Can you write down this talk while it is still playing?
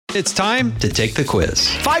It's time to take the quiz.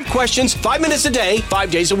 5 questions, 5 minutes a day,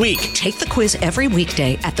 5 days a week. Take the quiz every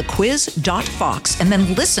weekday at thequiz.fox and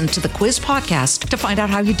then listen to the quiz podcast to find out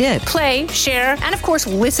how you did. Play, share, and of course,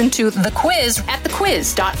 listen to the quiz at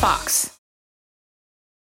thequiz.fox.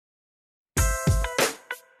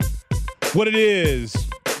 What it is,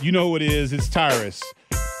 you know who it is, it's Tyrus.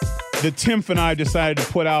 The Timpf and I decided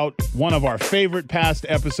to put out one of our favorite past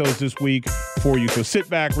episodes this week for you. So sit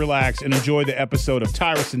back, relax, and enjoy the episode of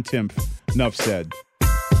Tyrus and Timpf. Enough said.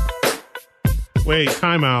 Wait,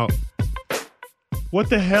 time out. What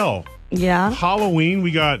the hell? Yeah. Halloween, we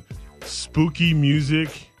got spooky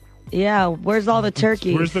music. Yeah, where's all the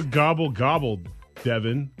turkeys? Where's the gobble gobble,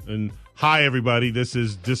 Devin? And hi, everybody. This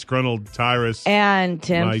is disgruntled Tyrus. And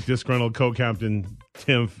Timpf. My disgruntled co-captain,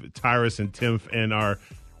 Timpf, Tyrus and Timpf, and our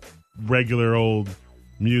regular old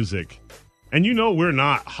music. And you know we're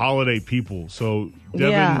not holiday people. So,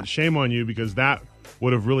 Devin, shame on you, because that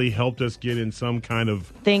would have really helped us get in some kind of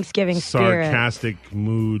Thanksgiving sarcastic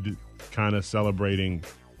mood, kind of celebrating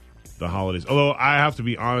the holidays. Although I have to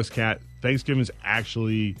be honest, Kat, Thanksgiving is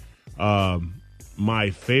actually my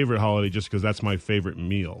favorite holiday just because that's my favorite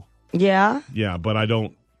meal. Yeah? Yeah, but I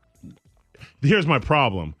don't. Here's my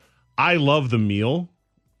problem. I love the meal,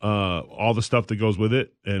 all the stuff that goes with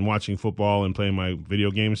it, and watching football and playing my video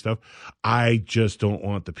game and stuff. I just don't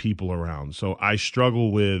want the people around. So I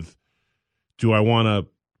struggle with, do I want to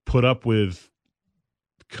put up with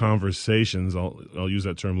conversations, I'll use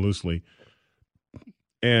that term loosely,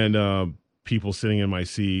 and people sitting in my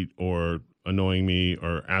seat or annoying me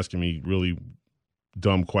or asking me really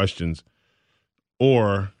dumb questions,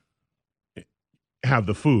 or have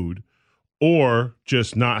the food, or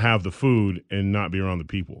just not have the food and not be around the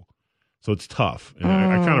people. So it's tough. And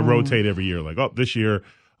I kind of rotate every year. Like, this year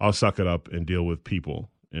I'll suck it up and deal with people.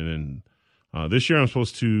 And then this year I'm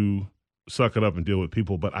supposed to suck it up and deal with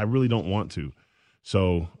people, but I really don't want to.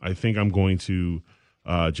 So I think I'm going to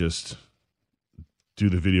just do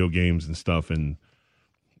the video games and stuff and,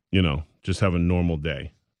 just have a normal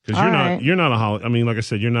day. Because you're not a holiday. I mean, like I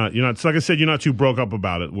said, you're not, like I said, you're not too broke up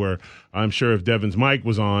about it, where I'm sure if Devin's mic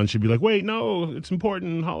was on, she'd be like, wait, no, it's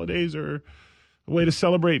important. Holidays are a way to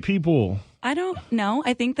celebrate people. I don't know.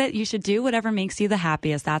 I think that you should do whatever makes you the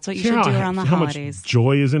happiest. That's what you should do around the holidays. How much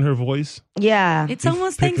joy is in her voice? Yeah. It's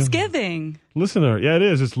almost Thanksgiving. Listen to her. Yeah, it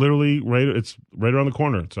is. It's literally it's right around the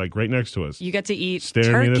corner. It's like right next to us. You get to eat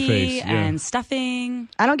Staring me in the face. turkey and stuffing.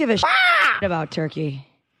 I don't give a shit about turkey.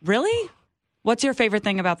 Really? What's your favorite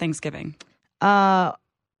thing about Thanksgiving? Well,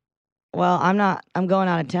 I'm going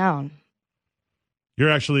out of town.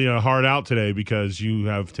 You're actually hard out today because you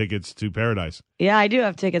have tickets to Paradise. Yeah, I do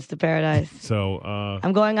have tickets to Paradise. So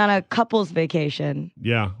I'm going on a couple's vacation.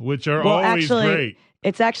 Yeah, which are always great.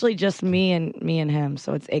 It's actually just me and him,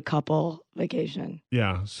 so it's a couple vacation.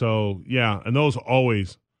 Yeah, so and those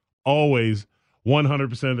always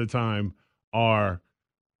 100% of the time are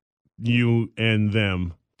you and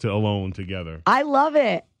them alone together. I love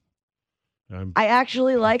it. I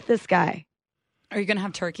actually like this guy. Are you going to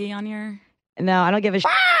have turkey on your... No, I don't give a shit.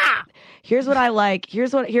 Here's what I like.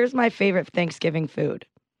 Here's my favorite Thanksgiving food.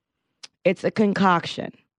 It's a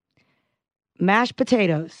concoction. Mashed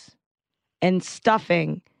potatoes and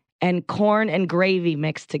stuffing and corn and gravy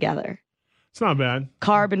mixed together. It's not bad.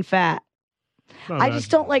 Carb and fat. I just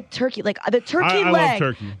don't like turkey. Like the turkey leg. I love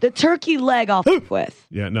turkey. The turkey leg I'll f with.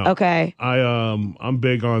 Yeah, no. Okay. I'm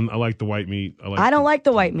big on. I like the white meat. I don't like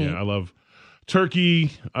the white meat. Yeah, I love turkey,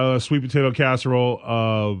 sweet potato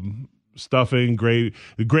casserole, stuffing, gravy.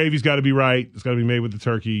 The gravy's got to be right. It's got to be made with the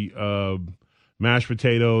turkey. Mashed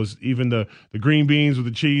potatoes, even the green beans with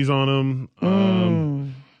the cheese on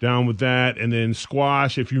them. Down with that, and then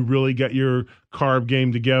squash if you really get your carb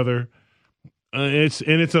game together.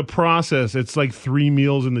 It's a process. It's like 3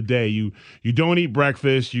 meals in the day. You don't eat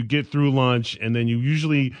breakfast, you get through lunch, and then you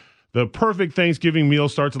usually, the perfect Thanksgiving meal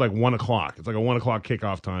starts at like 1 o'clock. It's like a 1 o'clock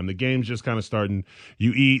kickoff time. The game's just kind of starting.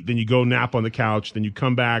 You eat, then you go nap on the couch, then you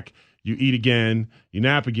come back, you eat again, you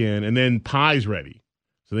nap again, and then pie's ready.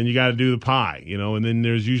 So then you got to do the pie, and then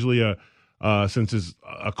there's usually since it's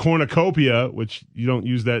a cornucopia, which you don't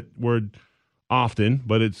use that word often,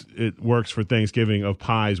 but it works for Thanksgiving, of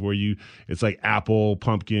pies where it's like apple,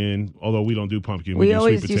 pumpkin, although we don't do pumpkin. We do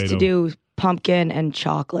always sweet used to do pumpkin and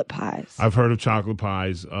chocolate pies. I've heard of chocolate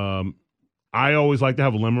pies. I always like to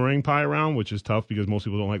have lemon meringue pie around, which is tough because most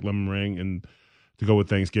people don't like lemon meringue and to go with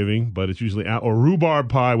Thanksgiving, but it's usually or rhubarb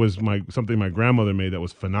pie was something my grandmother made that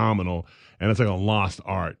was phenomenal, and it's like a lost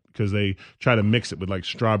art because they try to mix it with like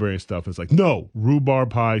strawberry and stuff. It's like, no, rhubarb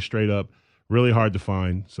pie straight up. Really hard to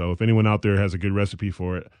find. So if anyone out there has a good recipe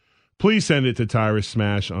for it, please send it to Tyrus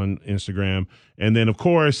Smash on Instagram. And then, of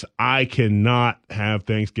course, I cannot have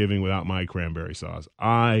Thanksgiving without my cranberry sauce.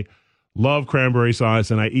 I love cranberry sauce,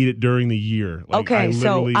 and I eat it during the year. Okay,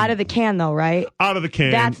 so out of the can, though, right? Out of the can,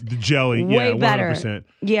 That's the jelly, way 100%. better.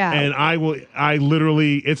 Yeah. And I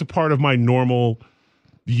literally, it's a part of my normal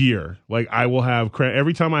year. Like, I will have,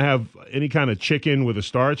 every time I have any kind of chicken with a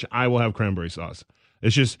starch, I will have cranberry sauce.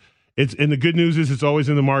 It's just, and the good news is it's always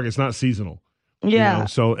in the market. It's not seasonal. Yeah. You know?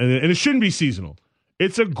 So, and it shouldn't be seasonal.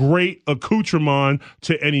 It's a great accoutrement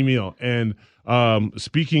to any meal. And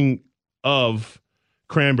speaking of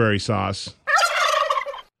cranberry sauce.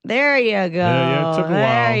 There you go. Yeah, it took a while.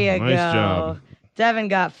 There you Nice go. job. Devin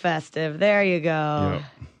got festive. There you go.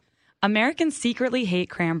 Yep. Americans secretly hate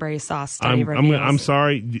cranberry sauce. Study I'm reveals.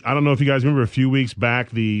 sorry. I don't know if you guys remember a few weeks back,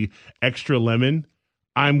 the extra lemon.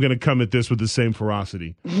 I'm going to come at this with the same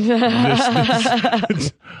ferocity.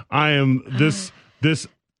 This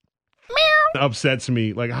upsets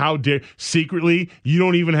me. Like, how dare secretly you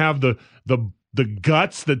don't even have the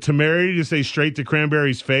guts, the temerity to say straight to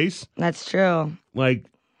cranberry's face. That's true. Like,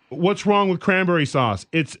 what's wrong with cranberry sauce?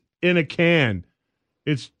 It's in a can.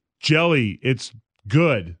 It's jelly. It's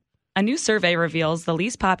good. A new survey reveals the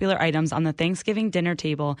least popular items on the Thanksgiving dinner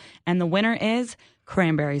table, and the winner is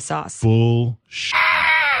cranberry sauce. Bullshit.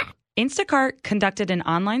 Instacart conducted an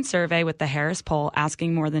online survey with the Harris Poll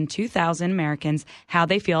asking more than 2,000 Americans how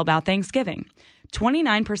they feel about Thanksgiving.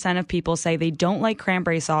 29% of people say they don't like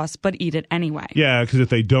cranberry sauce but eat it anyway. Yeah, because if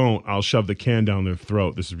they don't, I'll shove the can down their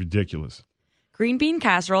throat. This is ridiculous. Green bean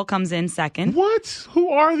casserole comes in second. What? Who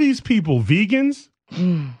are these people? Vegans?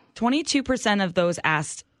 22% of those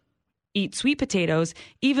asked eat sweet potatoes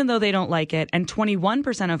even though they don't like it, and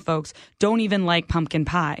 21% of folks don't even like pumpkin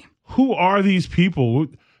pie. Who are these people?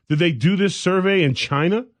 Did they do this survey in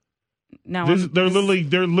China? No, They're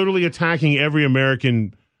literally attacking every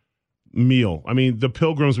American meal. I mean, the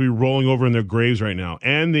Pilgrims will be rolling over in their graves right now,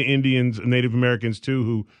 and the Indians and Native Americans too,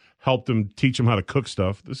 who helped them teach them how to cook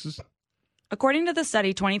stuff. According to the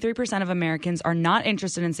study, 23% of Americans are not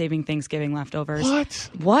interested in saving Thanksgiving leftovers.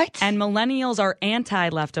 What? And millennials are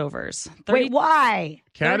anti-leftovers. Wait, why?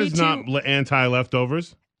 Cat is not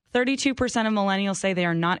anti-leftovers. 32% of millennials say they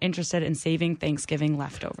are not interested in saving Thanksgiving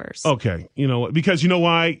leftovers. Okay. You know what? Because you know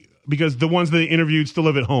why? Because the ones that they interviewed still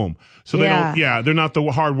live at home. So they don't, they're not the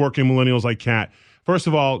hardworking millennials like Kat. First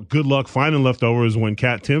of all, good luck finding leftovers when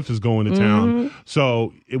Kat Timpf is going to town.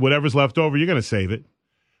 So whatever's left over, you're going to save it.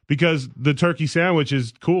 Because the turkey sandwich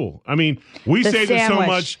is cool. I mean, we saved it so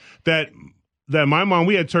much that my mom,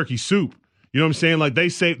 we had turkey soup. You know what I'm saying? Like they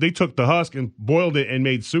took the husk and boiled it and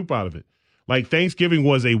made soup out of it. Like Thanksgiving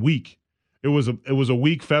was a week. It was a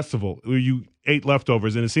week festival where you ate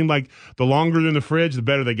leftovers, and it seemed like the longer they're in the fridge, the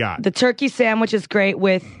better they got. The turkey sandwich is great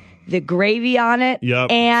with the gravy on it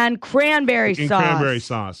and cranberry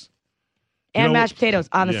sauce. And mashed potatoes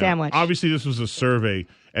on the sandwich. Obviously, this was a survey,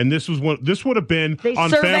 and this would have been they on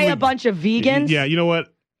survey a bunch of vegans. Yeah, you know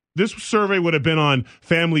what? This survey would have been on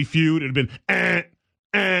Family Feud. It'd have been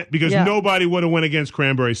because nobody would have went against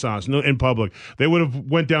cranberry sauce in public. They would have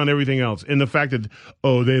went down everything else. And the fact that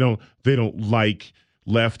they don't like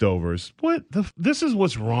leftovers. This is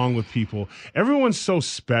what's wrong with people. Everyone's so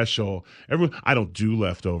special. I don't do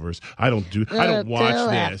leftovers. I don't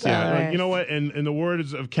watch this. Yeah, like, you know what? And in the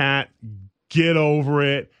words of Kat, get over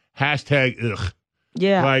it. Hashtag ugh.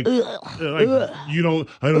 Yeah. Like I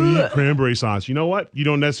don't eat cranberry sauce. You know what? You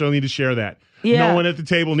don't necessarily need to share that. Yeah. No one at the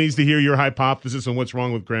table needs to hear your hypothesis on what's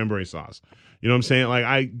wrong with cranberry sauce. You know what I'm saying?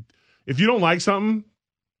 Like if you don't like something,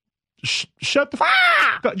 shut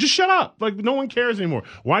up. Like no one cares anymore.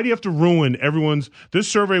 Why do you have to ruin this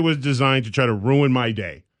survey was designed to try to ruin my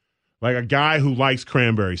day. Like a guy who likes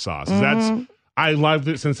cranberry sauce. I loved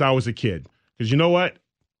it since I was a kid. Because you know what?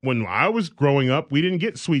 When I was growing up, we didn't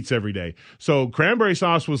get sweets every day. So cranberry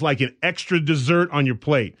sauce was like an extra dessert on your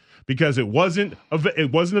plate because it wasn't a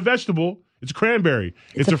vegetable. It's cranberry.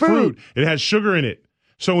 It's a fruit. It has sugar in it.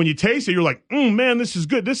 So when you taste it, you're like, man, this is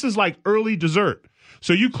good. This is like early dessert.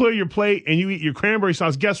 So you clear your plate and you eat your cranberry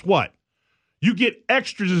sauce. Guess what? You get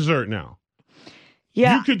extra dessert now.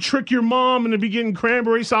 Yeah. You could trick your mom into be getting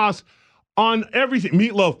cranberry sauce on everything.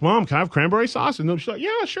 Meatloaf. Mom, can I have cranberry sauce? And she's like,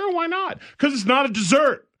 yeah, sure, why not? Because it's not a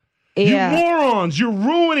dessert. Yeah. You morons. You're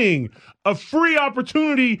ruining a free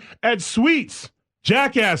opportunity at sweets.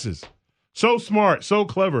 Jackasses. So smart, so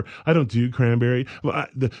clever. I don't do cranberry. Well,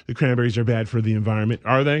 the cranberries are bad for the environment.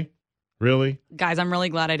 Are they? Really? Guys, I'm really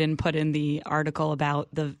glad I didn't put in the article about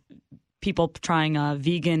the people trying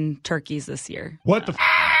vegan turkeys this year. What the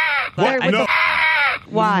What? No.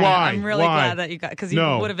 Why? I'm really glad that you got, because you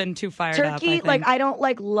would have been too fired up. Turkey, I don't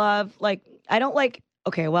like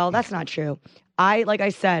Okay, well, that's not true. Like I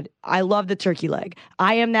said, I love the turkey leg.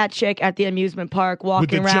 I am that chick at the amusement park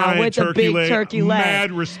walking around with a big turkey leg.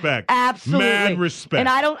 Mad respect. Absolutely. Mad respect. And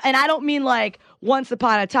I don't mean like once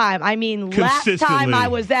upon a time. I mean last time I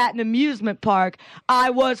was at an amusement park, I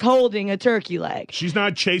was holding a turkey leg. She's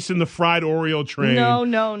not chasing the fried Oreo train.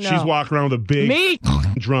 No. She's walking around with a big meat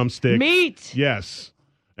drumstick. Meat. Yes.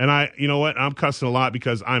 And you know what? I'm cussing a lot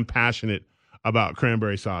because I'm passionate about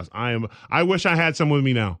cranberry sauce. I wish I had some with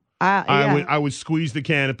me now. Yeah. I would squeeze the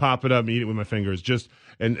can and pop it up and eat it with my fingers.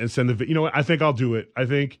 And send the. You know what? I think I'll do it. I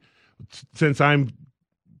think since I'm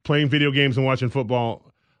playing video games and watching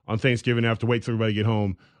football on Thanksgiving, I have to wait till everybody get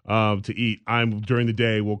home to eat. During the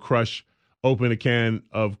day will crush open a can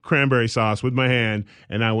of cranberry sauce with my hand,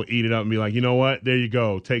 and I will eat it up and be like, you know what? There you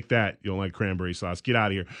go. Take that. You don't like cranberry sauce. Get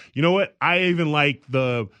out of here. You know what? I even like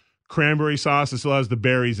the cranberry sauce that still has the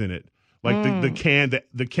berries in it. Like the can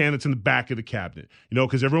that's in the back of the cabinet, you know,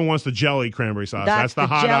 because everyone wants the jelly cranberry sauce. That's the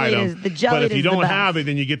hot item. But if you don't have it,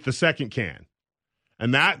 then you get the second can,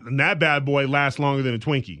 and that bad boy lasts longer than a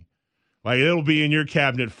Twinkie. Like it'll be in your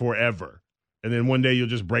cabinet forever, and then one day you'll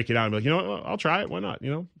just break it out and be like, you know what, I'll try it. Why not?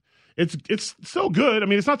 You know, it's still good. I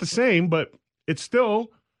mean, it's not the same, but it's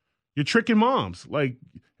still you're tricking moms. Like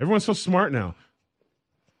everyone's so smart now.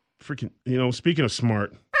 Freaking, you know. Speaking of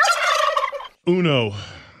smart, Uno.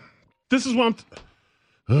 This is what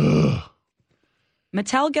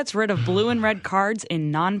Mattel gets rid of blue and red cards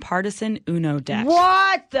in nonpartisan Uno deck.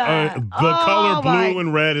 What the? Color blue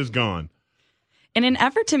and red is gone. In an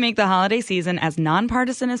effort to make the holiday season as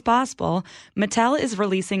nonpartisan as possible, Mattel is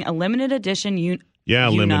releasing a limited edition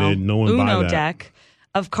limited. No one buy Uno that. deck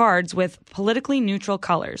of cards with politically neutral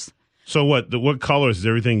colors. So what? What colors? Is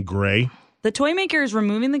everything gray? The toy maker is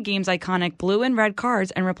removing the game's iconic blue and red cards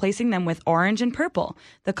and replacing them with orange and purple,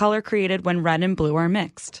 the color created when red and blue are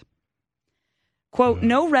mixed. Quote,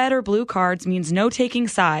 no red or blue cards means no taking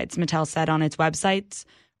sides, Mattel said on its websites,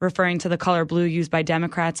 referring to the color blue used by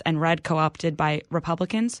Democrats and red co-opted by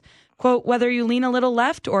Republicans. Quote, whether you lean a little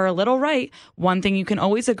left or a little right, one thing you can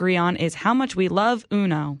always agree on is how much we love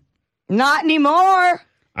Uno. Not anymore.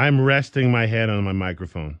 I'm resting my head on my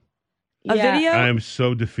microphone. I am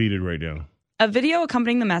so defeated right now. A video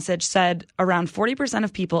accompanying the message said around 40%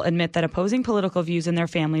 of people admit that opposing political views in their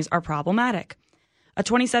families are problematic. A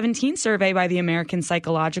 2017 survey by the American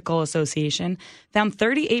Psychological Association found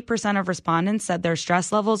 38% of respondents said their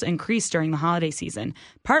stress levels increased during the holiday season,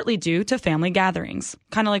 partly due to family gatherings.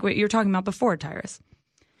 Kind of like what you were talking about before, Tyrus.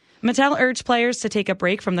 Mattel urged players to take a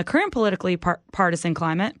break from the current politically partisan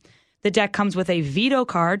climate. The deck comes with a veto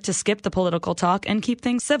card to skip the political talk and keep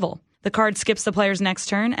things civil. The card skips the player's next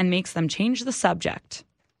turn and makes them change the subject.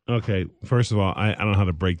 Okay, first of all, I don't know how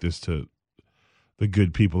to break this to the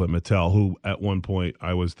good people at Mattel, who at one point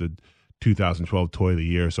I was the 2012 Toy of the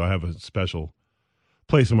Year, so I have a special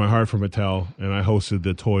place in my heart for Mattel, and I hosted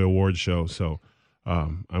the Toy Awards show, so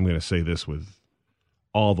I'm going to say this with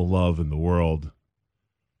all the love in the world.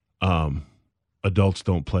 Adults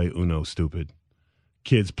don't play Uno, stupid.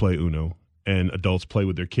 Kids play Uno. And adults play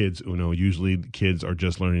with their kids Uno. Usually the kids are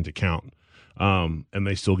just learning to count. And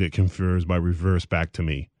they still get confused by reverse back to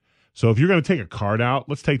me. So if you're going to take a card out,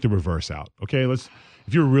 let's take the reverse out. Okay? If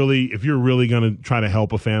you're really going to try to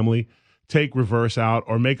help a family, take reverse out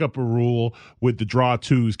or make up a rule with the draw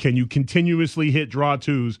twos. Can you continuously hit draw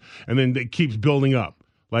twos and then it keeps building up?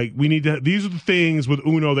 Like these are the things with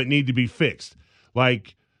Uno that need to be fixed.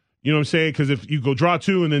 Like, you know what I'm saying? Because if you go draw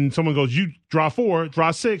two and then someone goes, you draw four,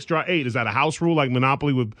 draw six, draw eight. Is that a house rule like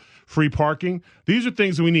Monopoly with free parking? These are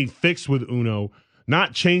things that we need fixed with Uno,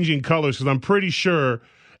 not changing colors. Because I'm pretty sure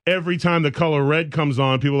every time the color red comes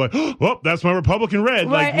on, people are like, oh, that's my Republican red.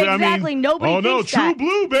 Right, like, exactly. Nobody oh, no, thinks true that.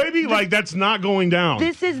 blue, baby. Like, that's not going down.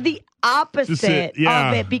 This is the opposite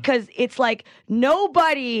of it because it's like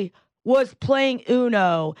nobody was playing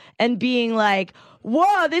Uno and being like,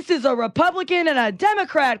 whoa, this is a Republican and a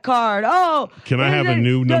Democrat card. Oh. Can I have a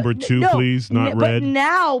new number two, please? Not red. But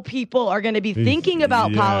now people are going to be thinking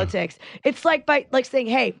about politics. It's like saying,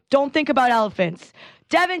 hey, don't think about elephants.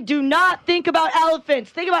 Devin, do not think about elephants.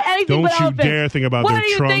 Think about anything but elephants. Don't you dare think about what their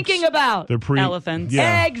trunks. What are you thinking about? Elephants.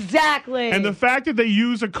 Yeah. Exactly. And the fact that they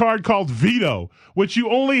use a card called veto, which you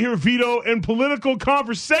only hear veto in political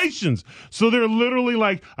conversations. So they're literally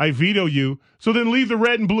like, I veto you. So then leave the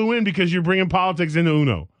red and blue in because you're bringing politics into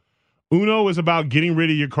Uno. Uno is about getting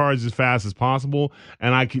rid of your cards as fast as possible.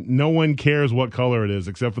 And no one cares what color it is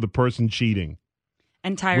except for the person cheating.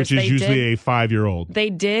 And Tyrus, which is usually a 5-year-old. They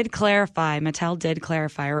did clarify, Mattel did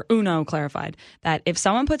clarify, or Uno clarified, that if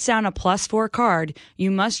someone puts down a +4 card, you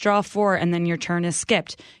must draw 4 and then your turn is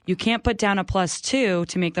skipped. You can't put down a +2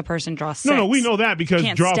 to make the person draw 6. No, we know that because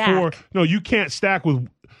draw stack. 4. No, you can't stack with,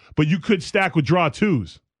 but you could stack with draw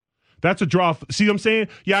 2s. That's a draw. See what I'm saying?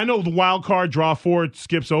 Yeah, I know the wild card, draw 4,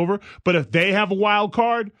 skips over. But if they have a wild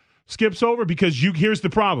card, skips over because here's the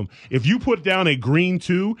problem. If you put down a green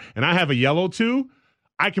 2 and I have a yellow 2,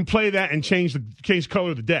 I can play that and change the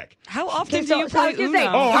color of the deck. How often do you play Uno?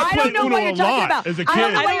 I don't know what you're talking about. As a kid. I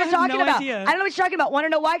don't know what you're I talking have no about. idea. I don't know what you're talking about. Want to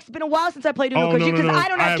know why? It's been a while since I played Uno because I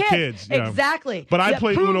don't have kids. Yeah. Exactly. But I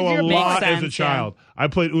played Uno a lot as a sense, child. I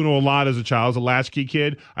played Uno a lot as a child. I was a latchkey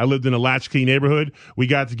kid. I lived in a latchkey neighborhood. We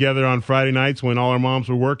got together on Friday nights when all our moms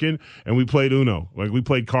were working, and we played Uno. Like, we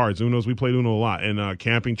played cards. We played Uno a lot. And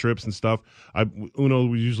camping trips and stuff. Uno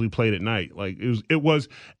we usually played at night. Like,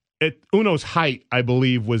 Uno's height, I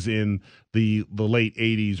believe, was in the late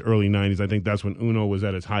 80s, early 90s. I think that's when Uno was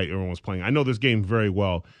at its height. Everyone was playing. I know this game very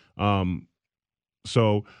well.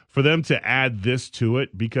 So for them to add this to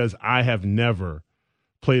it, because I have never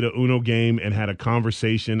played a Uno game and had a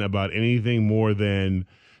conversation about anything more than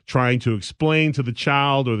trying to explain to the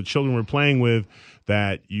child or the children we're playing with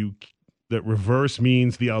that reverse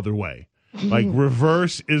means the other way. Like,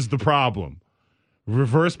 reverse is the problem.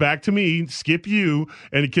 Reverse back to me, skip you,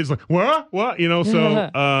 and the kid's like, what?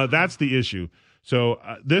 So that's the issue. So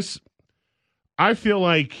I feel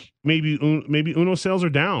like maybe Uno sales are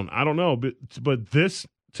down. I don't know, but this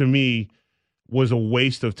to me was a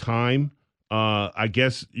waste of time. I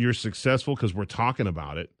guess you're successful because we're talking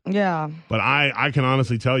about it. Yeah. But I can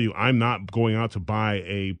honestly tell you, I'm not going out to buy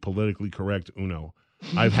a politically correct Uno.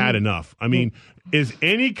 I've had enough. I mean, is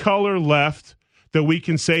any color left that we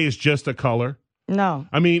can say is just a color? No.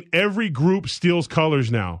 I mean, every group steals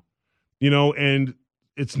colors now, and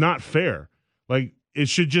it's not fair. Like, it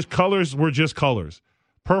should just, colors were just colors.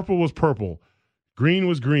 Purple was purple. Green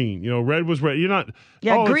was green. Red was red. You're not.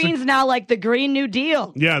 Yeah, green's now like the Green New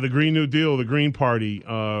Deal. Yeah, the Green New Deal, the Green Party.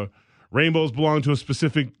 Rainbows belong to a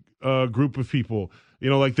specific group of people.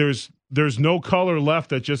 Like, there's no color left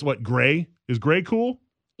that's just gray. Is gray cool?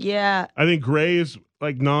 Yeah. I think gray is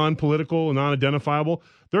like non-political and non-identifiable.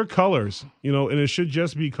 They're colors, and it should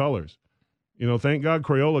just be colors. Thank God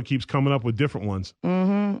Crayola keeps coming up with different ones.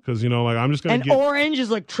 Because, I'm just going to orange is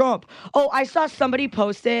like Trump. Oh, I saw somebody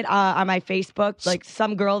posted on my Facebook, like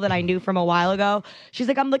some girl that I knew from a while ago. She's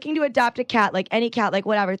like, I'm looking to adopt a cat, like any cat, like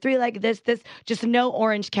whatever, 3 like this, just no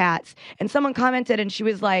orange cats. And someone commented and she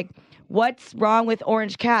was like, what's wrong with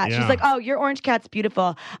orange cats? Yeah. She's like, oh, your orange cat's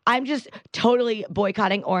beautiful. I'm just totally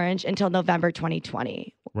boycotting orange until November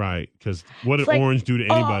 2020. Right, because what did like, orange do to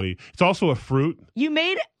anybody? It's also a fruit. You're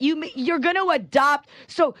going to adopt,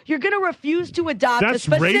 so you're going to refuse to adopt That's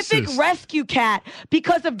a specific racist. Rescue cat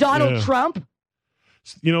because of Donald Trump?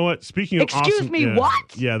 You know what? Speaking of Excuse awesome, me,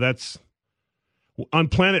 what? Yeah, that's on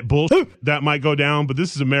planet bullshit. That might go down, but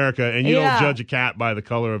this is America, and you don't judge a cat by the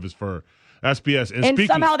color of his fur. That's BS. And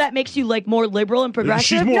somehow that makes you like more liberal and progressive.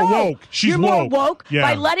 She's more woke. You're more woke yeah.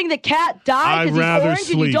 by letting the cat die because he's orange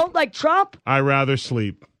and you don't like Trump. I'd rather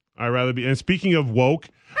sleep. I'd rather be. And speaking of woke,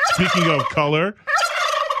 speaking of color,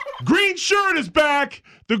 green shirt is back.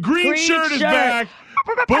 The green shirt is back.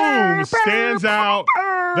 Boom, stands out.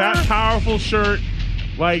 That powerful shirt.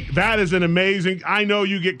 Like, that is an amazing. I know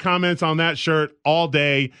you get comments on that shirt all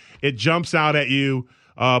day. It jumps out at you,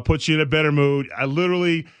 puts you in a better mood.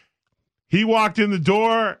 He walked in the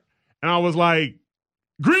door, and I was like,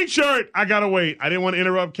 green shirt, I got to wait. I didn't want to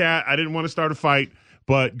interrupt Kat. I didn't want to start a fight.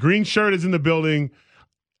 But green shirt is in the building.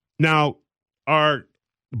 Now, our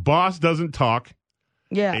boss doesn't talk.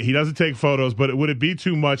 Yeah. He doesn't take photos, but would it be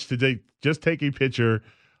too much to just take a picture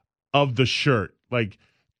of the shirt? Like,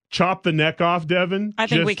 chop the neck off, Devin? I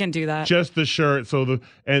think we can do that. Just the shirt.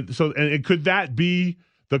 And could that be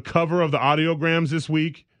the cover of the audiograms this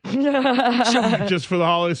week? Just for the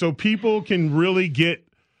holiday, so people can really get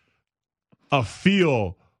a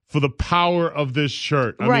feel for the power of this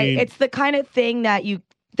shirt. I mean, it's the kind of thing that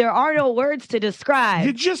there are no words to describe.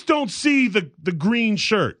 You just don't see the green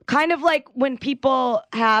shirt. Kind of like when people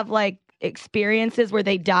have like experiences where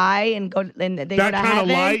they die and they go to kind heaven, of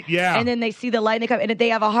light, yeah. And then they see the light and they come and they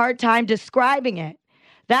have a hard time describing it.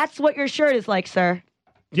 That's what your shirt is like, sir.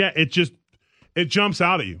 Yeah, it jumps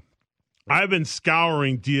out at you. I've been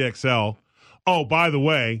scouring DXL. Oh, by the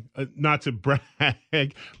way, not to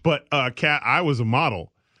brag, but Kat, I was a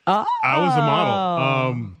model. Oh. I was a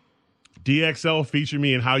model. DXL featured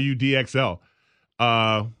me in How You DXL.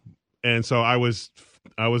 And so I was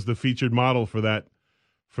the featured model for that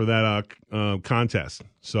contest.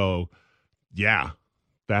 So, yeah.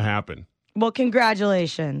 that happen. Well,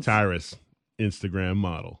 congratulations. Tyrus, Instagram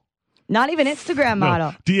model. Not even Instagram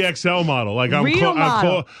model. No, DXL model. Like Real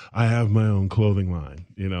model. I have my own clothing line,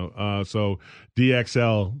 so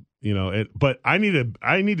DXL, but I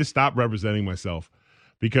need to stop representing myself,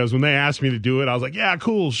 because when they asked me to do it, I was like, yeah,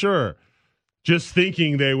 cool, sure. Just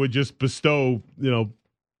thinking they would just bestow,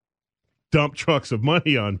 dump trucks of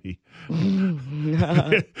money on me.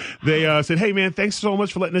 They said, hey, man, thanks so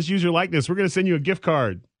much for letting us use your likeness. We're going to send you a gift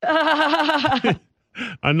card.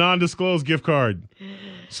 A non-disclosed gift card.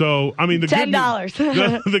 So, I mean,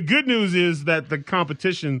 $10. The good news is that the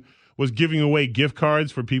competition was giving away gift cards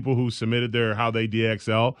for people who submitted their How They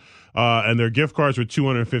DXL, and their gift cards were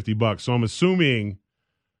 $250. So I'm assuming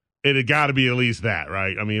it had got to be at least that,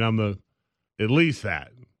 right? I mean, at least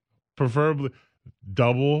that. Preferably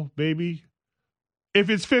double, maybe. If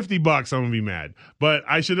it's $50, I'm going to be mad. But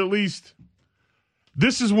I should at least...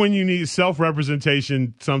 This is when you need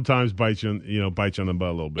self-representation. Sometimes bite you on the butt a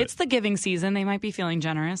little bit. It's the giving season. They might be feeling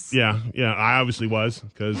generous. Yeah. I obviously was,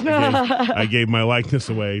 because I gave my likeness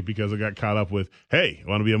away because I got caught up with, hey,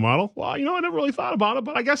 want to be a model? Well, I never really thought about it,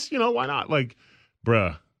 but I guess, why not? Like,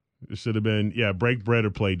 bruh, it should have been, break bread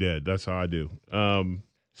or play dead. That's how I do.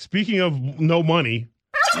 Speaking of no money,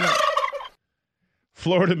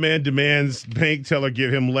 Florida man demands bank teller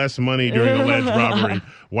give him less money during alleged robbery.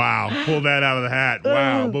 Wow. Pull that out of the hat.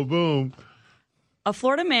 Wow. Boom. A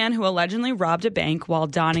Florida man who allegedly robbed a bank while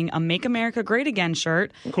donning a Make America Great Again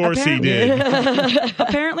shirt. Of course he did.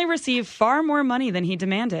 Apparently received far more money than he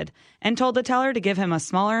demanded and told the teller to give him a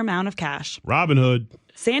smaller amount of cash. Robin Hood.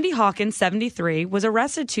 Sandy Hawkins, 73, was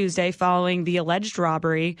arrested Tuesday following the alleged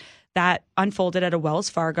robbery that unfolded at a Wells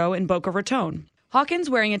Fargo in Boca Raton. Hawkins,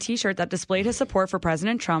 wearing a T-shirt that displayed his support for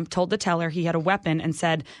President Trump, told the teller he had a weapon and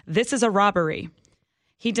said, "This is a robbery."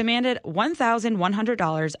 He demanded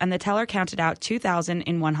 $1,100, and the teller counted out $2,000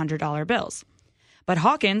 in $100 bills. But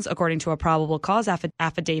Hawkins, according to a probable cause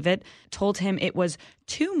affidavit, told him it was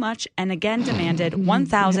too much and again demanded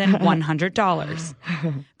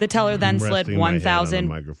 $1,100. The teller then slid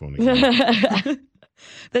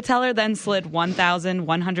The teller then slid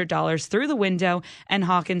 $1,100 through the window, and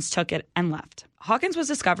Hawkins took it and left. Hawkins was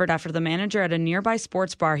discovered after the manager at a nearby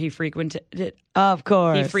sports bar he frequented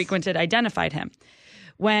identified him.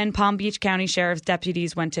 When Palm Beach County Sheriff's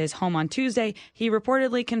deputies went to his home on Tuesday, he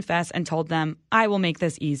reportedly confessed and told them, "I will make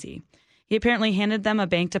this easy." He apparently handed them a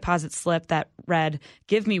bank deposit slip that read,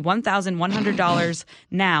 "Give me $1,100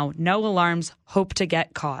 now, no alarms, hope to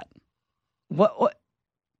get caught." What?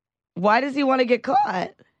 Why does he want to get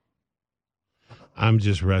caught? I'm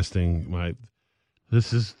just resting my...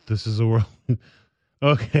 This is a world...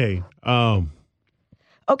 Okay.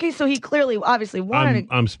 Okay, so he clearly, obviously wanted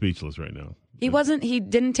I'm speechless right now. He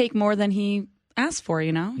didn't take more than he asked for,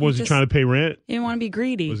 Was he trying to pay rent? He didn't want to be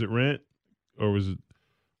greedy. Was it rent? Or was it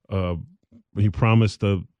he promised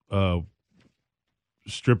a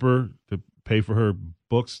stripper to pay for her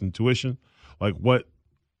books and tuition? Like what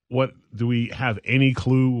do we have any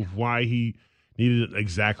clue of why he needed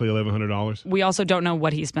exactly $1,100? We also don't know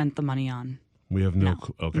what he spent the money on. We have no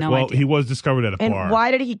clue. Okay. No well, idea. He was discovered at a bar. And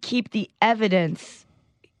why did he keep the evidence?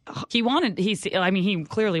 He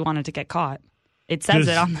clearly wanted to get caught. It says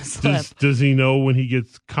it on the slip. Does he know when he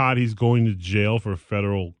gets caught he's going to jail for a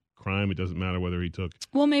federal crime? It doesn't matter whether he took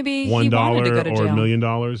maybe $1 he wanted to go to or jail. $1 million.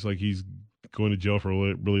 Like he's going to jail for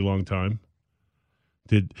a really long time.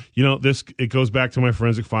 It goes back to my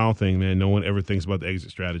forensic file thing, man. No one ever thinks about the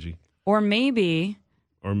exit strategy. Or maybe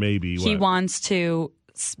he wants to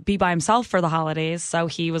be by himself for the holidays, so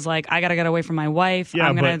he was like, I gotta get away from my wife. Yeah,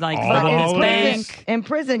 I'm gonna rob this bank. In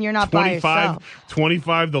prison, you're not by yourself.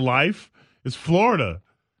 25 to life. It's Florida.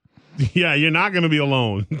 Yeah, you're not going to be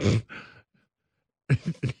alone.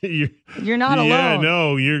 You're not alone. Yeah,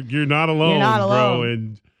 no, you're not alone. You're not alone, bro.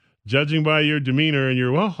 And judging by your demeanor and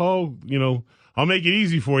your I'll make it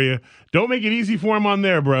easy for you. Don't make it easy for him on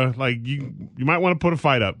there, bro. Like you might want to put a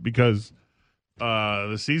fight up because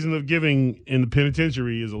the season of giving in the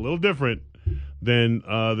penitentiary is a little different than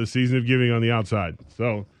the season of giving on the outside.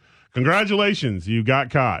 So, congratulations, you got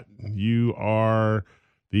caught. You are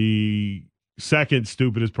the second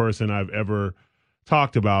stupidest person I've ever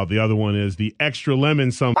talked about. The other one is the extra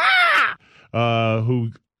lemon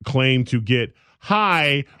who claimed to get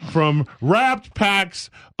high from wrapped packs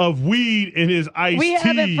of weed in his iced tea. We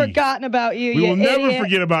haven't forgotten about you. We will never idiot.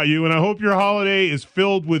 forget about you, and I hope your holiday is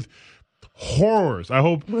filled with horrors. I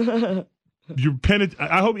hope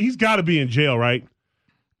I hope he's got to be in jail, right?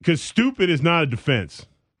 Because stupid is not a defense.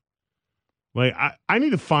 Like, I need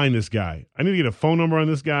to find this guy. I need to get a phone number on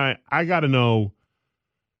this guy. I got to know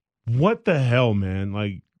what the hell, man.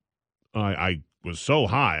 Like, I was so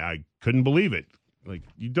high. I couldn't believe it. Like,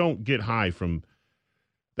 you don't get high from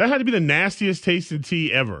 – that had to be the nastiest tasting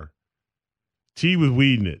tea ever. Tea with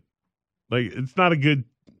weed in it. Like, it's not a good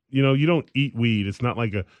 – you don't eat weed. It's not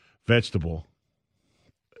like a vegetable.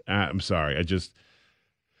 I'm sorry. I just –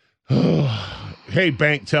 hey,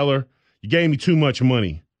 bank teller, you gave me too much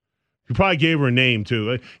money. You probably gave her a name,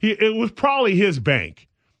 too. It was probably his bank.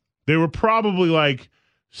 They were probably like,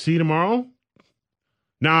 see you tomorrow?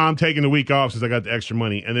 Nah, I'm taking the week off since I got the extra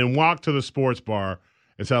money. And then walk to the sports bar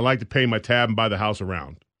and say, I'd like to pay my tab and buy the house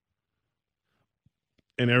around.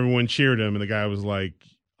 And everyone cheered him. And the guy was like,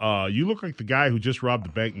 you look like the guy who just robbed the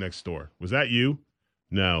bank next door. Was that you?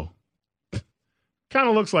 No. Kind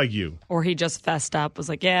of looks like you. Or he just fessed up, was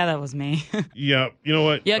like, yeah, that was me. Yeah, you know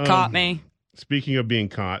what? You caught me. Speaking of being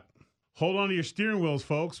caught. Hold on to your steering wheels,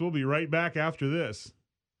 folks. We'll be right back after this.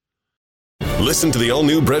 Listen to the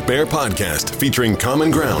all-new Brett Baier podcast featuring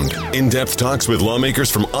Common Ground, in-depth talks with lawmakers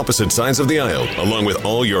from opposite sides of the aisle, along with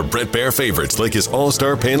all your Brett Baier favorites like his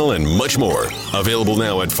all-star panel and much more. Available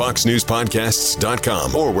now at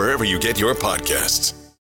foxnewspodcasts.com or wherever you get your podcasts.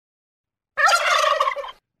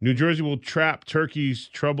 New Jersey will trap turkeys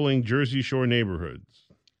troubling Jersey Shore neighborhoods.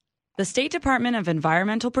 The State Department of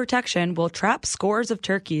Environmental Protection will trap scores of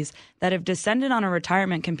turkeys that have descended on a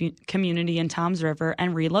retirement community in Toms River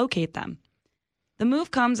and relocate them. The move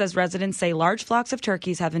comes as residents say large flocks of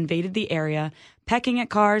turkeys have invaded the area, pecking at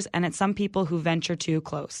cars and at some people who venture too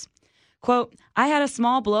close. Quote, I had a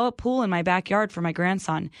small blow-up pool in my backyard for my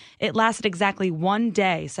grandson. It lasted exactly 1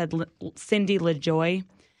 day, said Cindy LaJoy.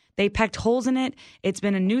 They pecked holes in it. It's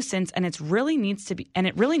been a nuisance, and it really needs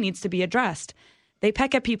to be addressed. They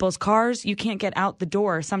peck at people's cars. You can't get out the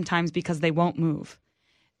door sometimes because they won't move.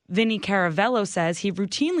 Vinny Caravello says he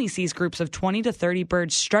routinely sees groups of 20 to 30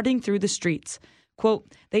 birds strutting through the streets. Quote,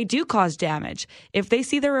 they do cause damage. If they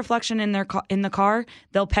see their reflection in the car,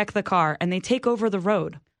 they'll peck the car and they take over the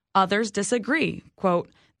road. Others disagree. Quote,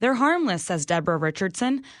 they're harmless, says Deborah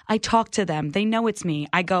Richardson. I talk to them. They know it's me.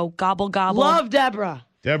 I go gobble, gobble. Love Deborah.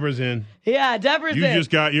 Deborah's in. Yeah, Deborah's in. You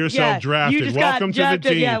just got yourself drafted. Welcome to the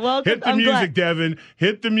team. Yeah, welcome. Hit the music, Devin.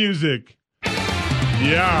 Hit the music.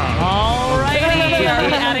 Yeah. All righty. Are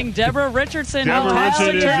we adding Deborah Richardson? Deborah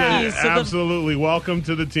Richardson is absolutely welcome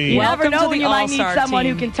to the team. You never Welcome know to when the you might need All-Star someone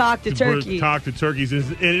team. who can talk to turkeys. Talk to turkeys.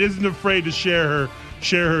 And isn't afraid to share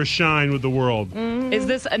her shine with the world. Is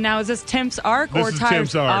this Timpf's arc This or is Tyrus?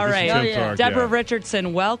 Timpf's arc. All This is right. Timpf's arc, Deborah yeah.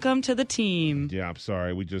 Richardson, welcome to the team. Yeah, I'm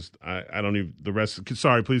sorry. I don't even, the rest,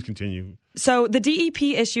 sorry, please continue. So the DEP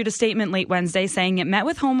issued a statement late Wednesday saying it met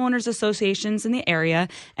with homeowners associations in the area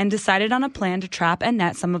and decided on a plan to trap and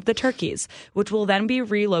net some of the turkeys, which will then be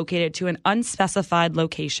relocated to an unspecified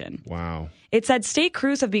location. Wow. It said state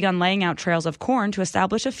crews have begun laying out trails of corn to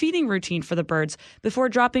establish a feeding routine for the birds before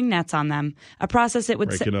dropping nets on them, a process it would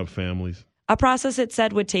Breaking up families. A process it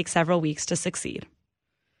said would take several weeks to succeed.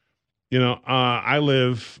 I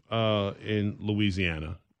live in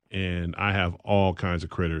Louisiana, and I have all kinds of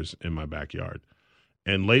critters in my backyard.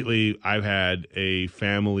 And lately, I've had a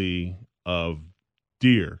family of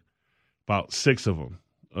deer, about 6 of them.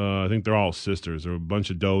 I think they're all sisters. There are a bunch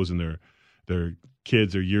of does, and their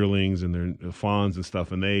kids are yearlings, and they're fawns and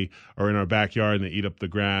stuff. And they are in our backyard, and they eat up the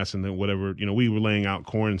grass, and then whatever. We were laying out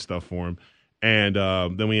corn and stuff for them. And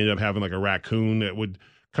then we ended up having like a raccoon that would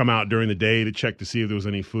come out during the day to check to see if there was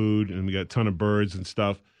any food. And we got a ton of birds and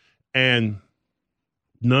stuff. And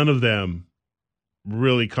none of them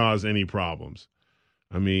really caused any problems.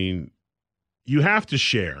 I mean, you have to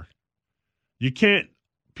share.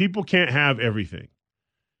 People can't have everything.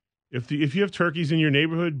 If you have turkeys in your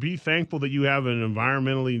neighborhood, be thankful that you have an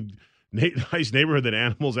environmentally nice neighborhood that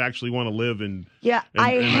animals actually want to live in. Yeah,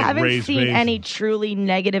 I haven't seen any truly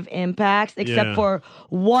negative impacts except for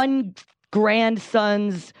one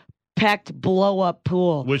grandson's pecked blow-up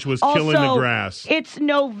pool. Which was also, killing the grass. It's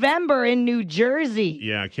November in New Jersey.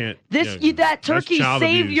 Yeah, I can't. That turkey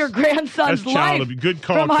saved your grandson's life Good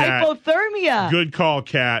call, from Kat. hypothermia. Good call,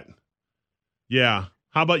 Kat. Yeah.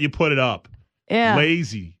 How about you put it up? Yeah.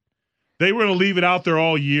 Lazy. They were going to leave it out there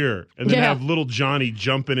all year and then have little Johnny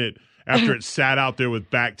jump in it after it sat out there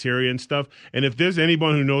with bacteria and stuff. And if there's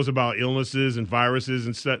anyone who knows about illnesses and viruses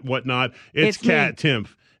and whatnot, it's Kat Timpf.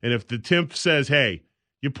 And if the Timpf says, hey,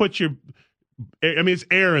 you put it's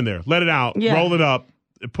air in there. Let it out. Yeah. Roll it up.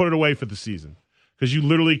 And put it away for the season. Because you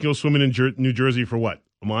literally can go swimming in New Jersey for what?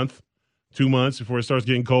 A month? 2 months before it starts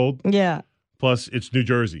getting cold? Yeah. Plus, it's New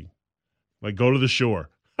Jersey. Like, go to the shore.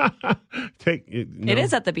 It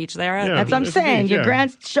is at the beach there. Yeah, that's what I'm saying.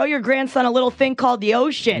 Show your grandson a little thing called the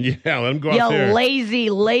ocean. Yeah, let him go out there.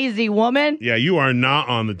 You lazy woman. Yeah, you are not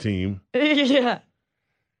on the team. Yeah.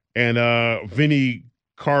 And Vinny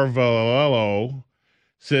Carvalho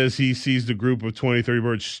says he sees the group of 20, 30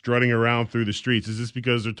 birds strutting around through the streets. Is this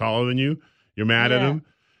because they're taller than you? You're mad at them?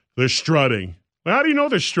 They're strutting. Well, how do you know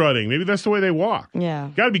they're strutting? Maybe that's the way they walk. Yeah.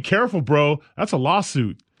 Got to be careful, bro. That's a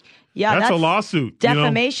lawsuit. Yeah, that's a lawsuit.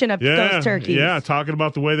 Defamation of those turkeys. Yeah, talking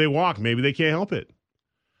about the way they walk. Maybe they can't help it.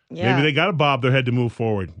 Yeah. Maybe they got to bob their head to move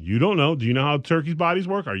forward. You don't know. Do you know how turkeys' bodies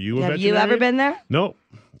work? Are you a Have veterinarian? you ever been there? No.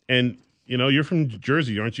 And, you're from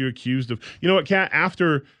Jersey. Aren't you accused of... You know what, Kat?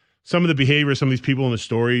 After some of the behavior of some of these people in the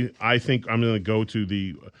story, I think I'm going to go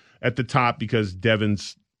to at the top because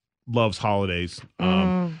Devins loves holidays.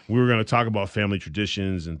 We were going to talk about family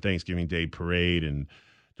traditions and Thanksgiving Day parade and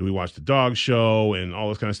do we watch the dog show and all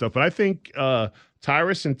this kind of stuff. But I think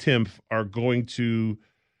Tyrus and Timpf are going to...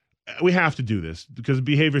 We have to do this because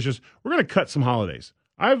behavior is just... We're going to cut some holidays.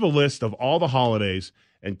 I have a list of all the holidays,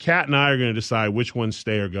 and Kat and I are going to decide which ones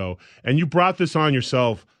stay or go. And you brought this on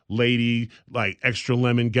yourself, lady, like extra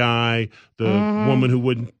lemon guy, the woman who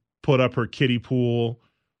wouldn't put up her kiddie pool,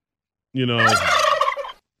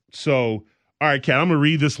 So, all right, Kat, I'm going to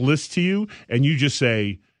read this list to you, and you just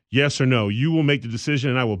say yes or no. You will make the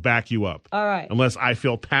decision, and I will back you up. All right. Unless I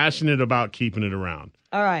feel passionate about keeping it around.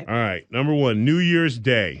 All right. All right. Number 1, New Year's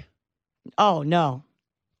Day. Oh, no.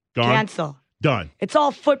 Gone? Cancel. Done. It's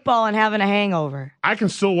all football and having a hangover. I can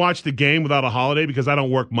still watch the game without a holiday because I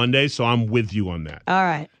don't work Monday, so I'm with you on that. All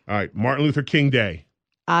right. All right. Martin Luther King Day.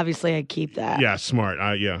 Obviously, I'd keep that. Yeah, smart.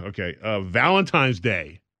 Yeah, okay. Valentine's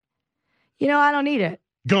Day. I don't need it.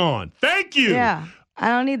 Gone. Thank you. Yeah, I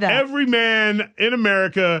don't need that. Every man in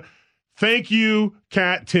America, thank you,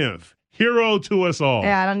 Kat Timpf. Hero to us all.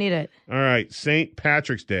 Yeah, I don't need it. All right. St.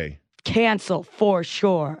 Patrick's Day. Cancel for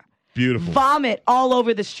sure. Beautiful. Vomit all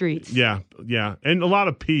over the streets. Yeah. And a lot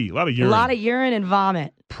of pee, a lot of urine. A lot of urine and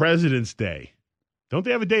vomit. President's Day. Don't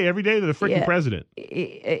they have a day every day to the freaking president?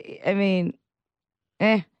 I mean,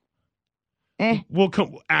 We'll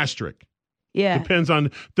come asterisk. Yeah. Depends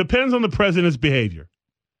on the president's behavior.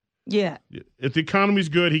 Yeah. If the economy's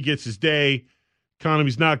good, he gets his day.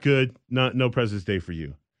 Economy's not good, no President's Day for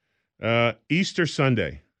you. Easter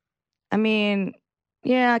Sunday. I mean,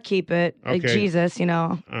 yeah, keep it. Okay. Like Jesus,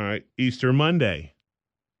 All right. Easter Monday.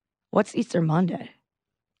 What's Easter Monday?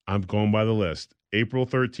 I'm going by the list. April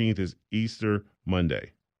 13th is Easter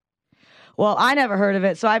Monday. Well, I never heard of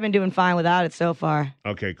it, so I've been doing fine without it so far.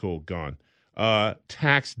 Okay, cool. Gone.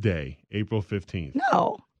 Tax Day, April 15th.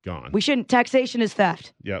 No. Gone. We shouldn't. Taxation is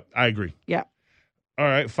theft. Yep, I agree. Yeah. All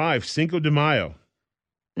right, 5, Cinco de Mayo.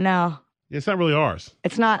 No. It's not really ours.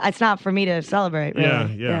 It's not for me to celebrate,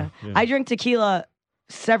 really. Yeah. I drink tequila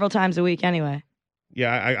several times a week anyway.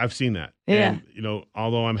 Yeah, I've seen that. Yeah. And,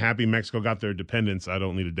 although I'm happy Mexico got their independence, I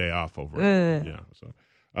don't need a day off over it. Yeah.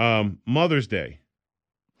 So, Mother's Day.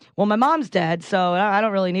 Well, my mom's dead, so I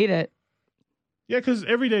don't really need it. Yeah, because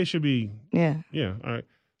every day should be. Yeah. Yeah. All right.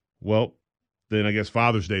 Well, then I guess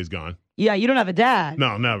Father's Day is gone. Yeah, you don't have a dad.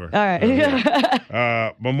 No, never. All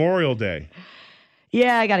right. Memorial Day.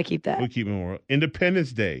 Yeah, I got to keep that. We keep Memorial.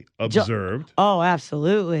 Independence Day observed. Oh,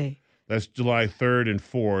 absolutely. That's July 3rd and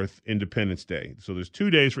 4th, Independence Day. So there's 2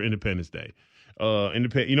 days for Independence Day.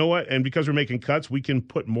 You know what? And because we're making cuts, we can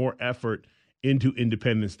put more effort into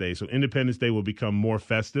Independence Day. So Independence Day will become more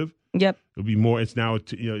festive. Yep. It'll be more. It's now.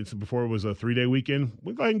 It's before it was a 3-day weekend.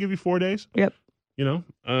 We'll go ahead and give you 4 days. Yep. All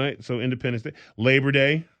right. So Independence Day, Labor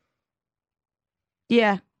Day.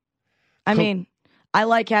 Yeah. I mean, I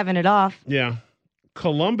like having it off. Yeah.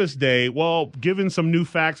 Columbus Day. Well, given some new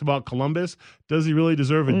facts about Columbus, does he really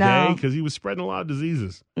deserve a day? Because he was spreading a lot of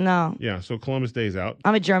diseases. No. Yeah. So Columbus Day's out.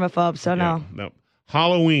 I'm a germaphobe, so no. No.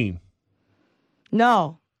 Halloween.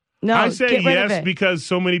 No. I say yes because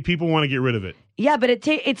so many people want to get rid of it. Yeah, but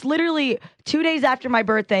it's literally 2 days after my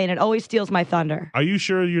birthday, and it always steals my thunder. Are you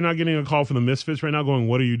sure you're not getting a call from the Misfits right now going,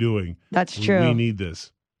 what are you doing? That's true. We need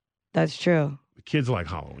this. That's true. The kids like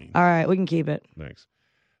Halloween. All right, we can keep it. Thanks.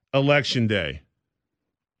 Election Day.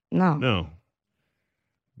 No.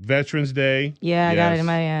 Veterans Day. Yeah, I got it in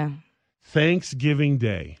my, Thanksgiving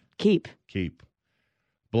Day. Keep.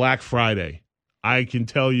 Black Friday. I can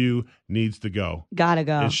tell you needs to go. Gotta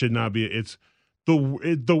go. It should not be.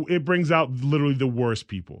 It brings out literally the worst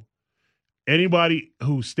people. Anybody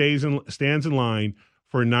who stands in line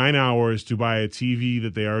for 9 hours to buy a TV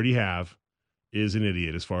that they already have is an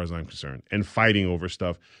idiot, as far as I'm concerned, and fighting over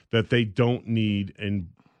stuff that they don't need. And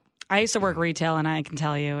I used to work retail, and I can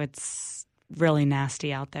tell you it's really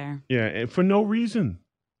nasty out there. Yeah, and for no reason.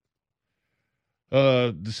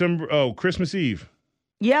 Christmas Eve.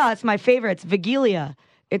 Yeah, it's my favorite. It's Vigilia.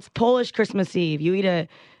 It's Polish Christmas Eve. You eat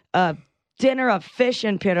a dinner of fish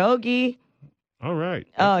and pierogi. All right.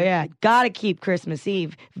 Oh, yeah. Gotta keep Christmas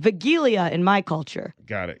Eve. Vigilia in my culture.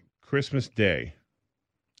 Got it. Christmas Day.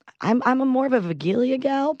 I'm a more of a Vigilia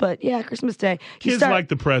gal, but yeah, Christmas Day. Kids like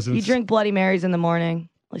the presents. You drink Bloody Marys in the morning.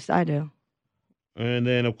 At least I do. And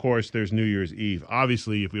then, of course, there's New Year's Eve.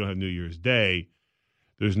 Obviously, if we don't have New Year's Day,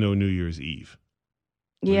 there's no New Year's Eve.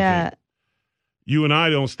 Yeah. You and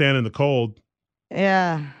I don't stand in the cold.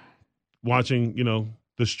 Yeah. Watching,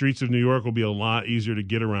 the streets of New York will be a lot easier to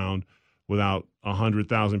get around without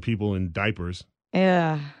 100,000 people in diapers.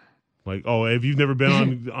 Yeah. Like, have you never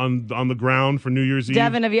been on the ground for New Year's Eve?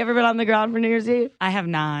 Devin, have you ever been on the ground for New Year's Eve? I have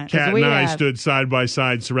not. Kat and I stood side by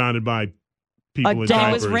side surrounded by people in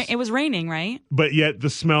diapers. It was raining, right? But yet the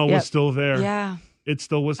smell was still there. Yeah. It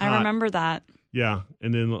still was hot. I remember that. Yeah.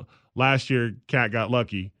 And then last year, Kat got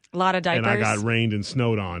lucky. A lot of diapers. And I got rained and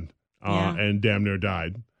snowed on and damn near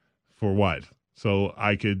died. For what? So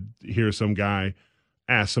I could hear some guy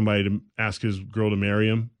ask somebody to ask his girl to marry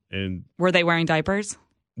him. And were they wearing diapers?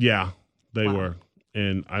 Yeah, they were.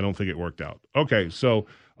 And I don't think it worked out. Okay, so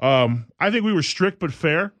I think we were strict but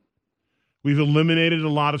fair. We've eliminated a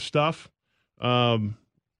lot of stuff. Do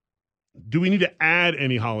we need to add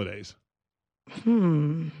any holidays?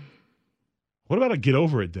 What about a get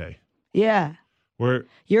over it day? Yeah. Where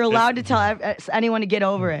you're allowed to tell anyone to get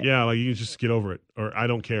over it. Yeah, like you can just get over it, or I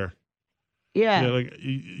don't care. Yeah. Like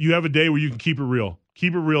you have a day where you can keep it real.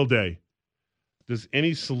 Keep it real day. Does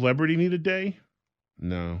any celebrity need a day?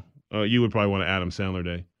 No. You would probably want an Adam Sandler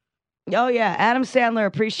day. Oh, yeah. Adam Sandler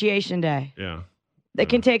Appreciation Day. Yeah. They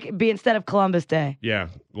can be instead of Columbus Day. Yeah.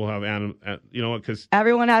 We'll have Adam, you know what? Because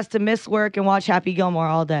everyone has to miss work and watch Happy Gilmore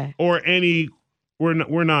all day. Or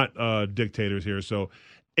we're not dictators here, so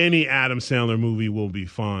any Adam Sandler movie will be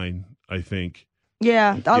fine, I think.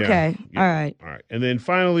 Yeah. Okay. Yeah. All right. All right. And then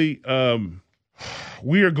finally,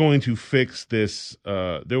 we are going to fix this.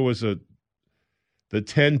 There was the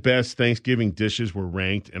 10 best Thanksgiving dishes were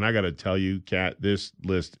ranked, and I got to tell you, Kat, this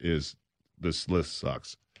list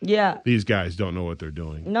sucks. Yeah. These guys don't know what they're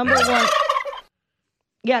doing. Number one.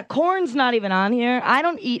 Yeah, corn's not even on here. I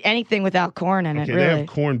don't eat anything without corn in it, really. They have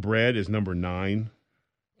cornbread as number 9.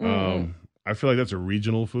 I feel like that's a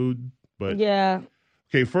regional food, but yeah.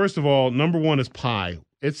 Okay, first of all, number 1 is pie.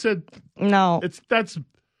 It said no.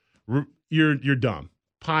 You're dumb.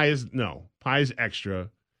 Pie is extra.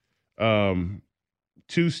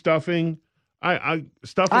 2, stuffing.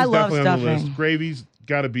 Stuffing's I love definitely stuffing. on the list. Gravy's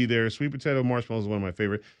got to be there. Sweet potato marshmallows is one of my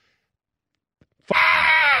favorite.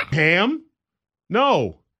 Ham?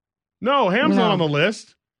 No, ham's not on the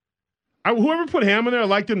list. Whoever put ham in there, I'd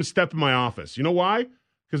like them to step in my office. You know why?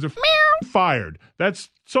 Because they're fired. That's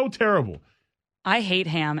so terrible. I hate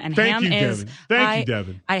ham, and Thank ham you, is Devin. Thank you,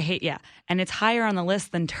 Devin. I hate, and it's higher on the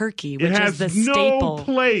list than turkey, which it has is the no staple.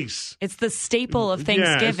 Place. It's the staple of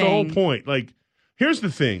Thanksgiving. Yeah, it's the whole point. Like, here's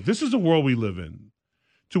the thing: this is the world we live in,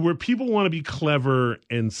 to where people want to be clever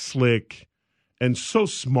and slick and so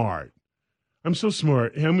smart. I'm so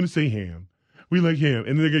smart. Hey, I'm going to say ham. We like ham,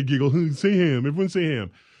 and then they're going to giggle. Say ham. Everyone say ham.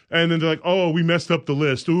 And then they're like, "Oh, we messed up the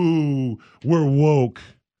list. Ooh, we're woke.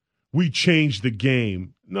 We changed the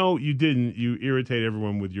game." No, you didn't. You irritate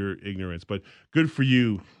everyone with your ignorance. But good for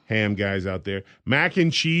you, ham guys out there. Mac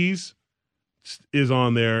and cheese is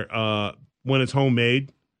on there. When it's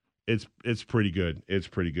homemade, it's pretty good. It's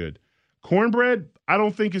pretty good. Cornbread, I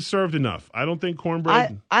don't think is served enough. I don't think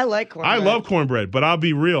cornbread. I like cornbread. I love cornbread, but I'll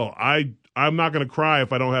be real. I'm not going to cry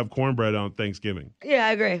if I don't have cornbread on Thanksgiving. Yeah,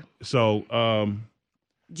 I agree. So,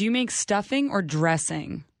 do you make stuffing or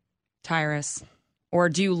dressing, Tyrus? Or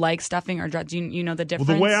do you like stuffing or dressing? Do you know the difference?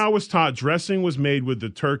 Well, the way I was taught, dressing was made with the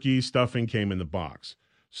turkey. Stuffing came in the box.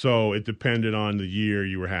 So it depended on the year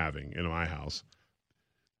you were having in my house.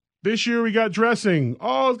 This year we got dressing.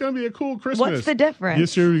 Oh, it's going to be a cool Christmas. What's the difference?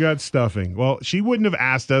 This year we got stuffing. Well, she wouldn't have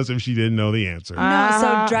asked us if she didn't know the answer. No,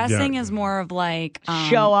 so dressing is more of like...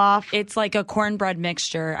 show off. It's like a cornbread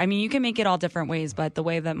mixture. I mean, you can make it all different ways, but the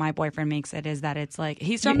way that my boyfriend makes it is that it's like...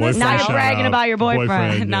 He's from the Now South. you're bragging about your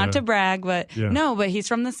boyfriend. Not to brag, but... Yeah. No, but he's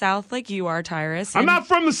from the South like you are, Tyrus. I'm not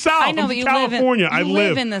from the South. I know, I'm but from you California. I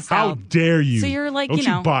live in the South. How dare you? So you're like, Don't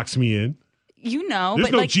you box me in. You know, There's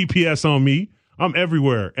but no like, GPS on me. I'm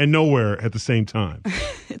everywhere and nowhere at the same time.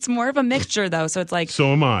 It's more of a mixture, though. So it's like... So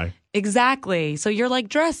am I. Exactly. So you're like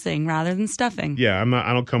dressing rather than stuffing. Yeah, I'm not.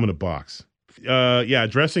 I don't come in a box. Yeah,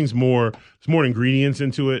 dressing's more. There's more ingredients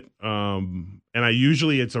into it. And I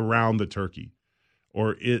usually it's around the turkey,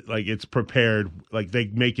 or it's prepared. Like they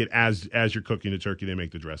make it as you're cooking the turkey. They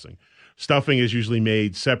make the dressing. Stuffing is usually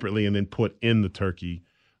made separately and then put in the turkey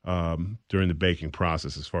during the baking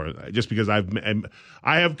process. As far as just because I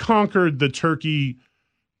have conquered the turkey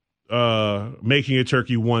making a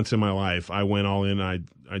turkey once in my life. I went all in. I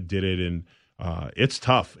did it, and it's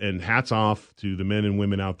tough. And hats off to the men and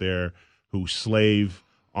women out there who slave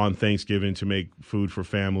on Thanksgiving to make food for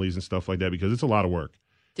families and stuff like that, because it's a lot of work.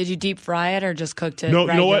 Did you deep fry it or just cooked it? No,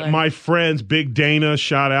 regular? You know what? My friends, Big Dana,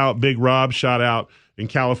 shout out, Big Rob, shout out in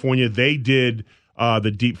California. They did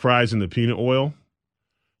the deep fries in the peanut oil.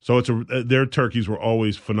 So their turkeys were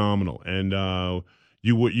always phenomenal, and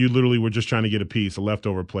you literally were just trying to get a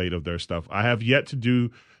leftover plate of their stuff. I have yet to do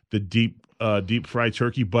the deep fried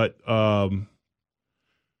turkey, but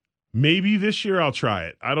maybe this year I'll try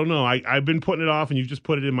it. I don't know. I've been putting it off, and you just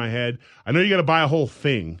put it in my head. I know you got to buy a whole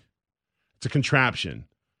thing. It's a contraption.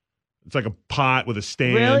 It's like a pot with a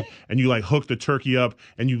stand, Really? And you like hook the turkey up,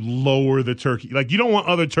 and you lower the turkey. Like, you don't want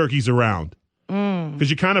other turkeys around. Because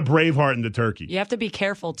you kind of Braveheart in the turkey. You have to be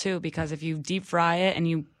careful, too, because if you deep fry it and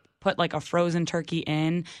you put like a frozen turkey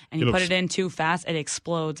in and you put it in too fast, it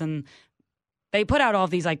explodes. And they put out all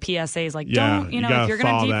these like PSAs, like, don't, if you're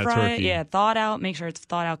going to deep fry it, thaw it out, make sure it's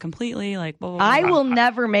thawed out completely. Like, blah, blah, blah. I will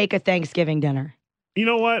never make a Thanksgiving dinner. You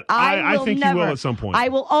know what? I think you will at some point. I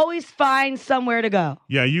will always find somewhere to go.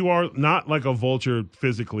 Yeah, you are not like a vulture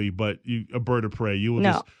physically, but a bird of prey. You will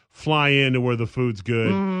just fly in to where the food's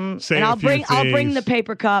good. Say and I'll bring the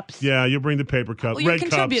paper cups. Yeah, you'll bring the paper cups. Well, you're red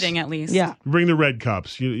contributing cups. at least. Yeah. Bring the red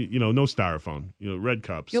cups. You know, no styrofoam. Red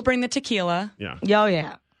cups. You'll bring the tequila. Yeah. Oh,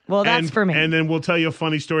 yeah. Well, that's for me. And then we'll tell you a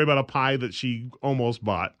funny story about a pie that she almost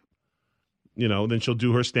bought. Then she'll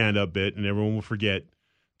do her stand-up bit, and everyone will forget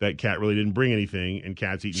that Kat really didn't bring anything, and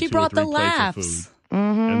Kat's eating 2 or 3 plates of food.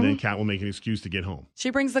 And then Kat will make an excuse to get home. She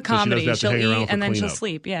brings the comedy. So she'll eat, and then she'll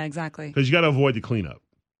sleep. Yeah, exactly. Because you got to avoid the cleanup.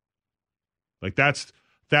 Like, that's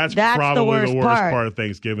probably the worst part of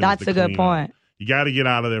Thanksgiving. That's a good point. You got to get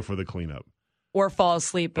out of there for the cleanup. Or fall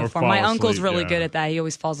asleep before. My uncle's really good at that. He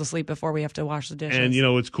always falls asleep before we have to wash the dishes. And,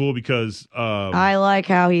 it's cool because I like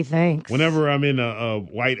how he thinks. Whenever I'm in a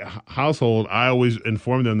white household, I always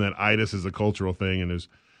inform them that itis is a cultural thing, and there's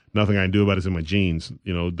nothing I can do about it. It's in my genes.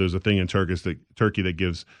 There's a thing in turkey that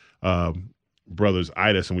gives brothers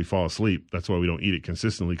itis, and we fall asleep. That's why we don't eat it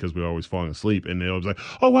consistently, because we're always falling asleep. And they're always like,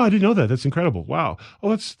 "Oh wow, I didn't know that. That's incredible. Wow. Oh,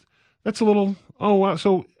 that's a little. Oh wow.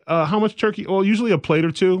 So how much turkey? Well, usually a plate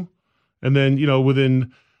or two, and then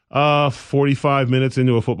within 45 minutes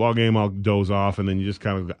into a football game, I'll doze off, and then you just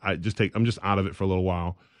kind of I'm just out of it for a little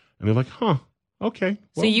while, and they're like, huh. Okay.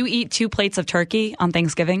 Well, so you eat 2 plates of turkey on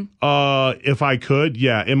Thanksgiving? If I could,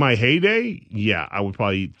 yeah. In my heyday, yeah, I would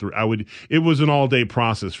probably eat 3. It was an all-day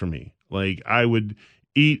process for me. Like, I would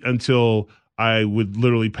eat until I would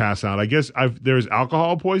literally pass out. I guess there's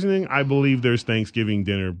alcohol poisoning. I believe there's Thanksgiving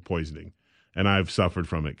dinner poisoning, and I've suffered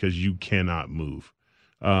from it because you cannot move.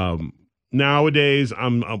 Nowadays,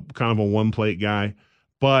 I'm kind of a 1-plate guy,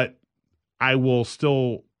 but I will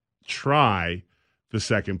still try the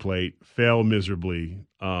second plate, fail miserably,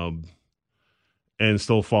 and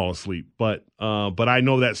still fall asleep. But I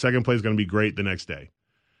know that second plate is going to be great the next day.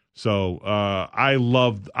 So I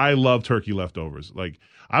love turkey leftovers. Like,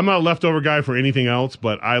 I'm not a leftover guy for anything else,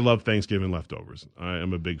 but I love Thanksgiving leftovers. I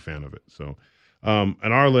am a big fan of it. So on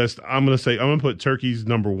our list, I'm going to put turkey's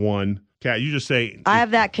number 1. Kat, you just say. I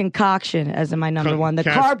have that concoction as in my number 1. The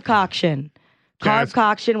carb-coction.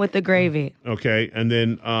 Carb-coction with the gravy. Okay. And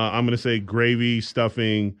then I'm going to say gravy,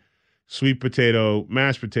 stuffing, sweet potato,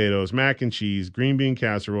 mashed potatoes, mac and cheese, green bean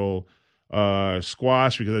casserole,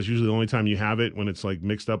 squash, because that's usually the only time you have it, when it's like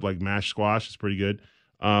mixed up, like mashed squash. It's pretty good.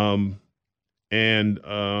 And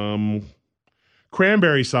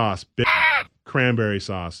cranberry sauce. Cranberry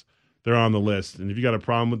sauce. They're on the list. And if you got a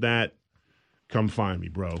problem with that, come find me,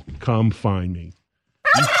 bro. Come find me.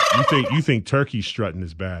 You think turkey strutting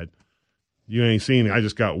is bad. You ain't seen it. I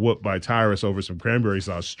just got whooped by Tyrus over some cranberry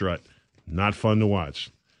sauce strut. Not fun to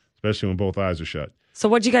watch, especially when both eyes are shut. So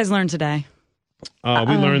what'd you guys learn today? We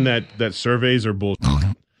learned that surveys are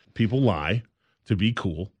bullshit. People lie to be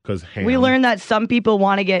cool because we learned that some people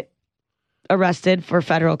want to get arrested for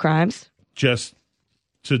federal crimes just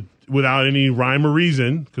without any rhyme or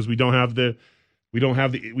reason, because we don't have the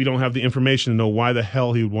information to know why the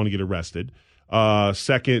hell he would want to get arrested.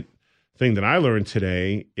 Second thing that I learned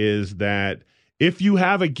today is that if you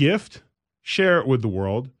have a gift, share it with the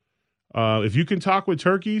world. If you can talk with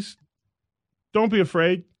turkeys, don't be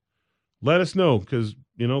afraid. Let us know, because,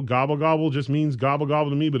 gobble gobble just means gobble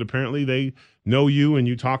gobble to me, but apparently they know you and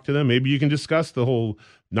you talk to them. Maybe you can discuss the whole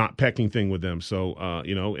not pecking thing with them. So,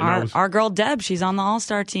 our girl Deb, she's on the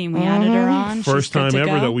All-Star team. We added her on. First time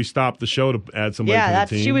ever that we stopped the show to add somebody to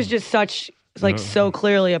the team. She was just so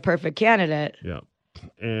clearly a perfect candidate. Yeah.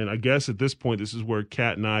 And I guess at this point, this is where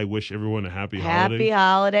Kat and I wish everyone a happy Happy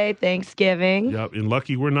holiday, Thanksgiving. Yep, and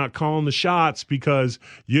lucky we're not calling the shots because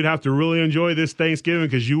you'd have to really enjoy this Thanksgiving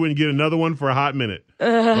because you wouldn't get another one for a hot minute.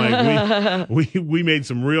 Like we made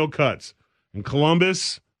some real cuts. In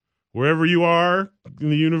Columbus, wherever you are in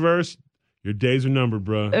the universe, your days are numbered,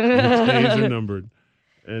 bro. Your days are numbered.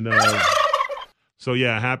 And so,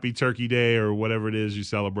 yeah, happy Turkey Day or whatever it is you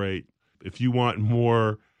celebrate. If you want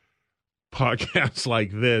more podcasts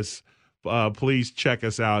like this, please check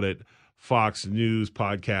us out at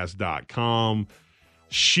foxnewspodcast.com.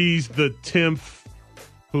 She's the Timpf,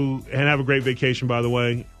 and have a great vacation, by the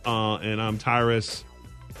way. And I'm Tyrus.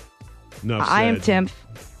 Enough said. I am Timpf.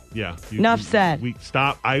 Yeah. Enough said.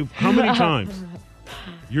 Stop. How many times?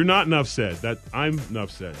 You're not enough said. I'm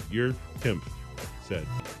enough said. You're Timpf said.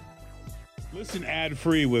 Listen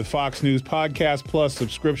ad-free with Fox News Podcast Plus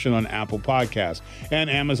subscription on Apple Podcasts. And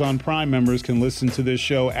Amazon Prime members can listen to this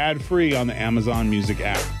show ad-free on the Amazon Music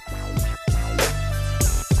app.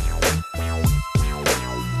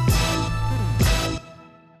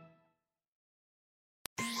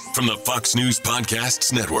 From the Fox News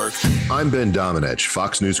Podcasts Network. I'm Ben Domenech,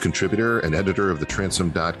 Fox News contributor and editor of the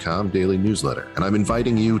Transom.com daily newsletter, and I'm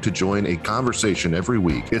inviting you to join a conversation every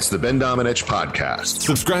week. It's the Ben Domenech Podcast.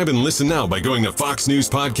 Subscribe and listen now by going to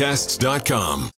foxnewspodcasts.com.